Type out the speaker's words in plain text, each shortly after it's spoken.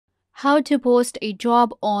How to post a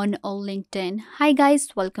job on LinkedIn. Hi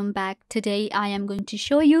guys, welcome back. Today I am going to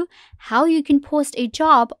show you how you can post a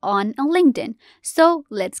job on LinkedIn. So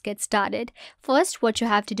let's get started. First, what you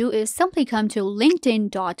have to do is simply come to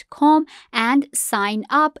linkedin.com and sign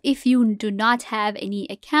up. If you do not have any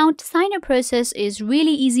account, sign up process is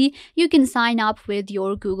really easy. You can sign up with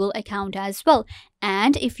your Google account as well.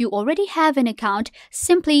 And if you already have an account,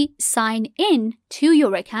 simply sign in to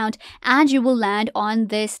your account and you will land on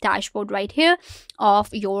this dashboard right here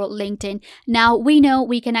of your LinkedIn. Now, we know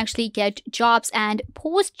we can actually get jobs and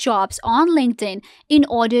post jobs on LinkedIn in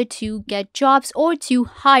order to get jobs or to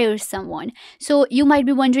hire someone. So you might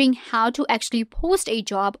be wondering how to actually post a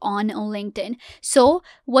job on LinkedIn. So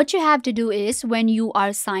what you have to do is when you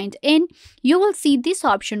are signed in, you will see this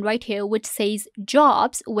option right here which says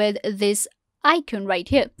jobs with this icon right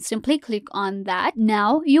here. Simply click on that.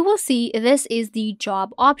 Now you will see this is the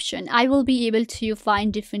job option. I will be able to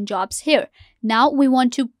find different jobs here. Now we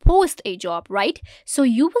want to post a job, right? So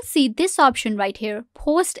you will see this option right here,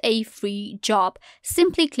 post a free job.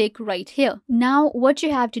 Simply click right here. Now what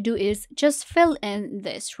you have to do is just fill in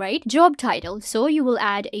this, right? Job title. So you will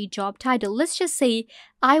add a job title. Let's just say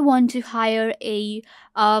I want to hire a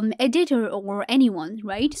editor or anyone,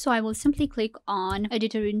 right? So I will simply click on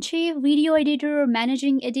editor-in-chief, video editor,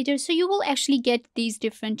 managing editor. So you will actually get these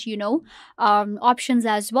different, options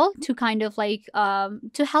as well to kind of like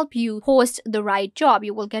to help you post the right job.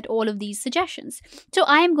 You will get all of these suggestions. So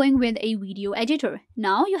I am going with a video editor.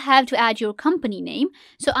 Now you have to add your company name.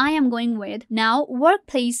 So I am going with now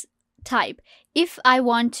workplace type. If I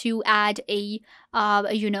want to add a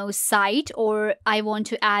site, or I want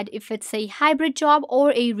to add if it's a hybrid job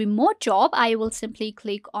or a remote job, I will simply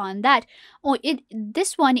click on that. Or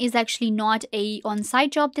this one is actually not a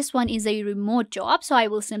on-site job, this one is a remote job, so I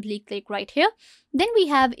will simply click right here. Then we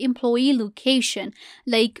have employee location,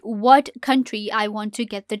 like what country I want to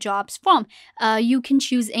get the jobs from. You can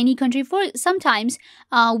choose any country. For sometimes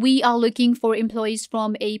we are looking for employees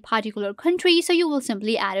from a particular country, so you will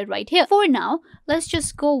simply add it right here. For now, let's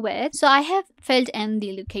just go with, so I have filled in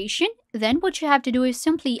the location. Then what you have to do is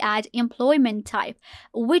simply add employment type.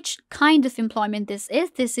 Which kind of employment this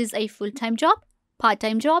is? This is a full-time job,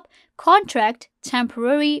 part-time job, contract,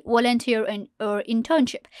 temporary, volunteer, or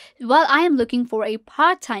internship. Well, I am looking for a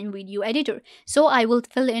part-time video editor, so I will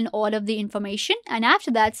fill in all of the information, and after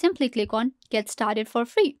that simply click on get started for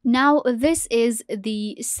free. Now this is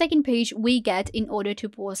the second page we get in order to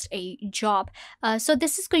post a job. So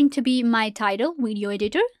this is going to be my title, video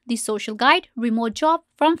editor, the social guide, remote job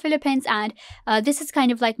from Philippines, and this is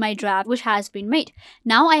kind of like my draft which has been made.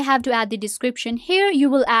 Now I have to add the description. Here you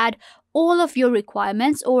will add all of your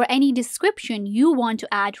requirements or any description you want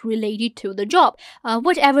to add related to the job,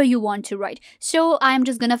 whatever you want to write. So I'm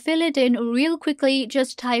just gonna fill it in real quickly,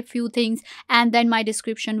 just type few things and then my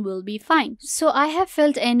description will be fine. So I have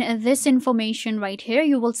filled in this information right here.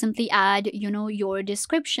 You will simply add, your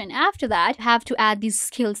description. After that, have to add these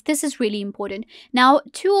skills. This is really important. Now,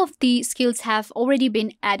 2 of the skills have already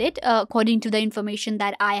been added according to the information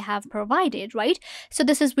that I have provided, right? So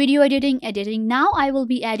this is video editing. Now I will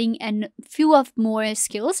be adding a few of more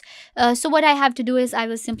skills. So what I have to do is I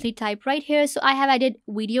will simply type right here. So I have added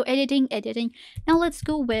video editing. Now let's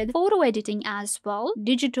go with photo editing as well.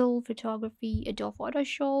 Digital photography, Adobe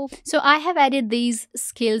Photoshop. So I have added these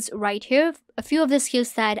skills right here. A few of the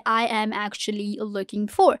skills that I am actually looking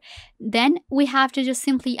for. Then we have to just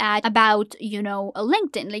simply add about, a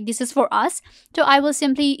LinkedIn. Like this is for us. So I will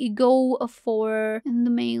simply go for in the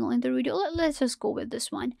mail, in the video. Let's just go with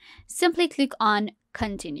this one. Simply click on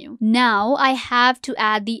continue. Now I have to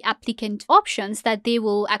add the applicant options that they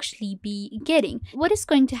will actually be getting. What is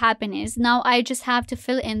going to happen is now I just have to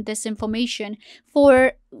fill in this information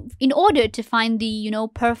in order to find the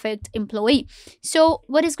perfect employee. So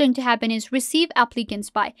what is going to happen is receive applicants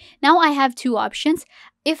by. Now I have 2 options.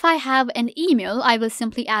 If I have an email, I will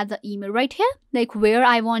simply add the email right here, like where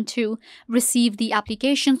I want to receive the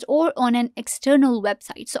applications or on an external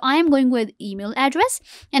website. So I am going with email address,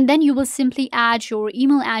 and then you will simply add your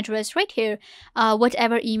email address right here,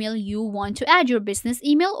 whatever email you want to add, your business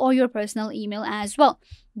email or your personal email as well.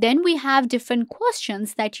 Then we have different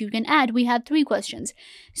questions that you can add. We have 3 questions.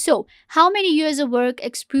 So how many years of work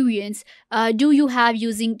experience do you have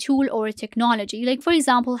using tool or technology? Like for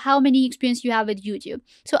example, how many experience you have with YouTube?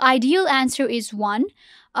 So ideal answer is 1.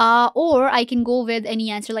 Or I can go with any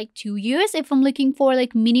answer like 2 years if I'm looking for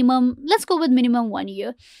like minimum. Let's go with minimum 1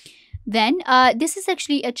 year. Then this is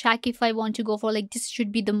actually a check if I want to go for, like, this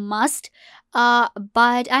should be the must.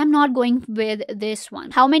 But I'm not going with this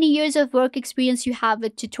one. How many years of work experience you have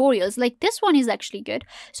with tutorials? Like, this one is actually good.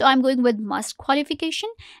 So I'm going with must qualification.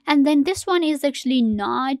 And then this one is actually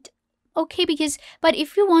not okay, because but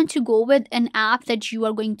if you want to go with an app that you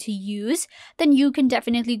are going to use, then you can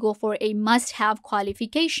definitely go for a must have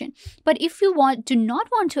qualification. But if you not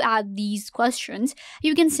want to add these questions,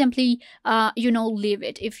 you can simply leave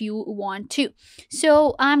it if you want to.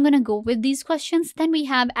 So I'm gonna go with these questions. Then we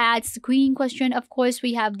have add screening question. Of course,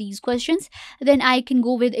 we have these questions. Then I can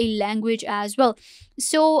go with a language as well.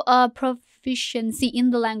 So proficiency in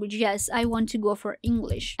the language, yes, I want to go for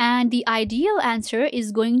English. And the ideal answer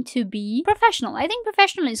is going to be professional. I think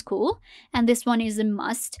professional is cool, and this one is a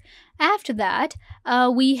must. After that,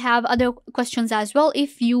 we have other questions as well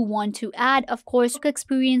if you want to add, of course, work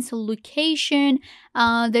experience, location.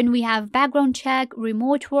 Then we have background check,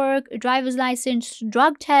 remote work, driver's license,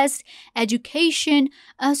 drug test, education.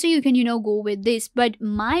 So you can go with this, but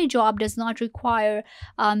my job does not require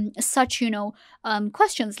such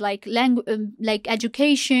questions like like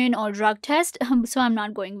education or drug test. So I'm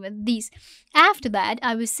not going with these. After that,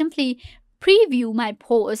 I will simply preview my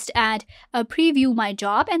post and preview my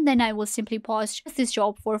job, and then I will simply post this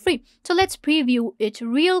job for free. So let's preview it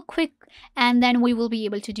real quick, and then we will be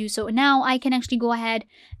able to do so. Now I can actually go ahead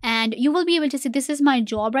and you will be able to see this is my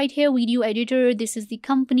job right here, video editor. This is the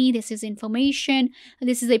company, this is information,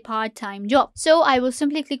 this is a part-time job. So I will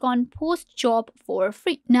simply click on post job for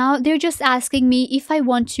free. Now they're just asking me if I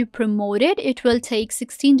want to promote it. It will take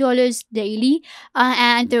 $16 daily,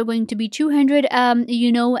 and they're going to be 200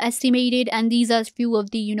 estimated, and these are few of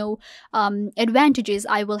the advantages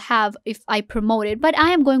I will have if I promote it. But I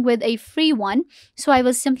am going with a free one, so I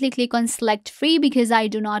will simply click on select free because I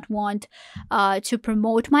do not want to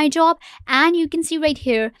promote my job. And you can see right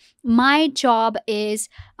here my job is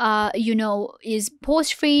is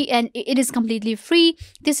post free, and it is completely free.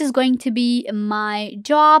 This is going to be my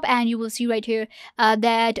job, and you will see right here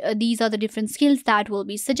that these are the different skills that will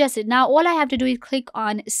be suggested. Now all I have to do is click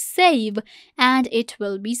on save, and it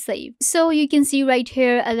will be saved. So you can see right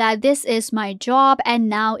here that this is my job, and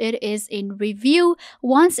now it is in review.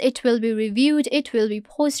 Once it will be reviewed, it will be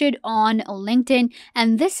posted on LinkedIn,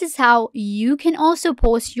 and this is how you can also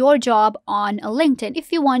post your job on LinkedIn.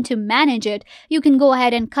 If you want to manage it, you can go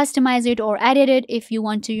ahead and customize it or edit it if you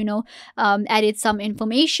want to edit some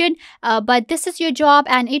information, but this is your job,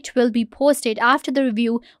 and it will be posted after the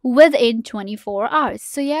review within 24 hours.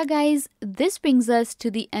 So yeah guys, this brings us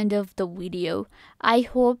to the end of the video. I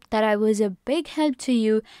hope that I was a big help to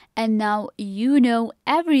you, and now you know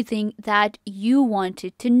everything that you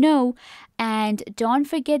wanted to know. And don't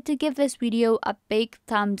forget to give this video a big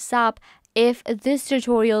thumbs up if this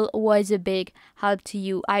tutorial was a big help to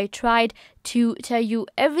you. I tried to tell you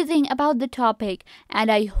everything about the topic, and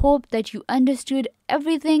I hope that you understood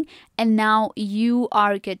everything, and now you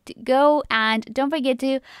are good to go. And don't forget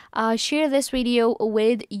to share this video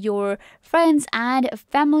with your friends and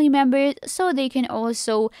family members so they can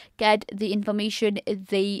also get the information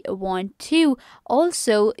they want to.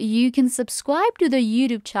 Also, you can subscribe to the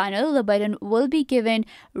YouTube channel. The button will be given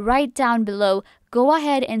right down below. Go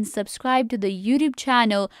ahead and subscribe to the YouTube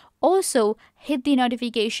channel. Also, hit the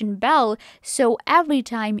notification bell so every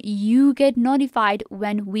time you get notified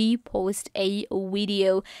when we post a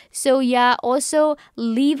video. So yeah, also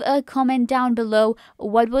leave a comment down below.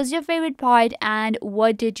 What was your favorite part and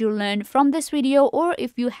what did you learn from this video, or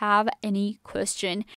if you have any question.